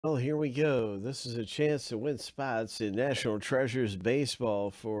Well, here we go. This is a chance to win spots in National Treasures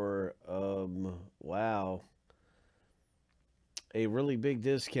Baseball for, wow, a really big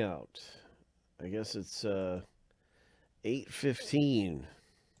discount. I guess it's $8.15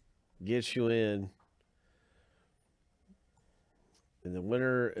 gets you in. And the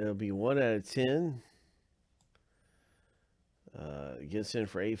winner, it'll be 1 out of 10. Gets in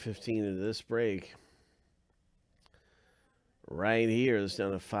for $8.15 into this break. Right here, there's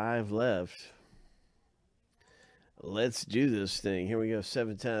down to 5 left. Let's do this thing. Here we go,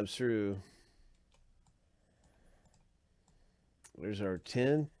 7 times through. There's our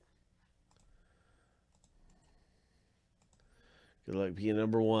 10. Good luck being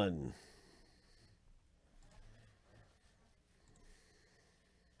number 1.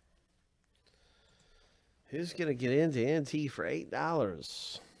 Who's going to get into NT for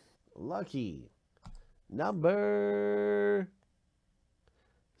 $8? Lucky number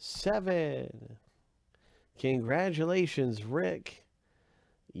 7. Congratulations, Rick.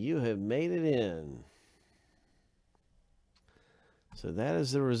 You have made it in. So that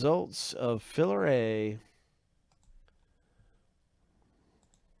is the results of Filler A.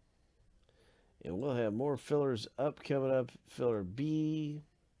 And we'll have more fillers coming up. Filler B.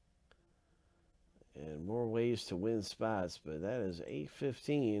 And more ways to win spots. But that is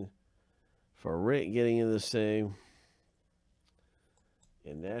 $8.15 for Rick getting in this thing.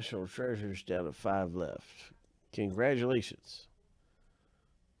 And National Treasures down to 5 left. Congratulations.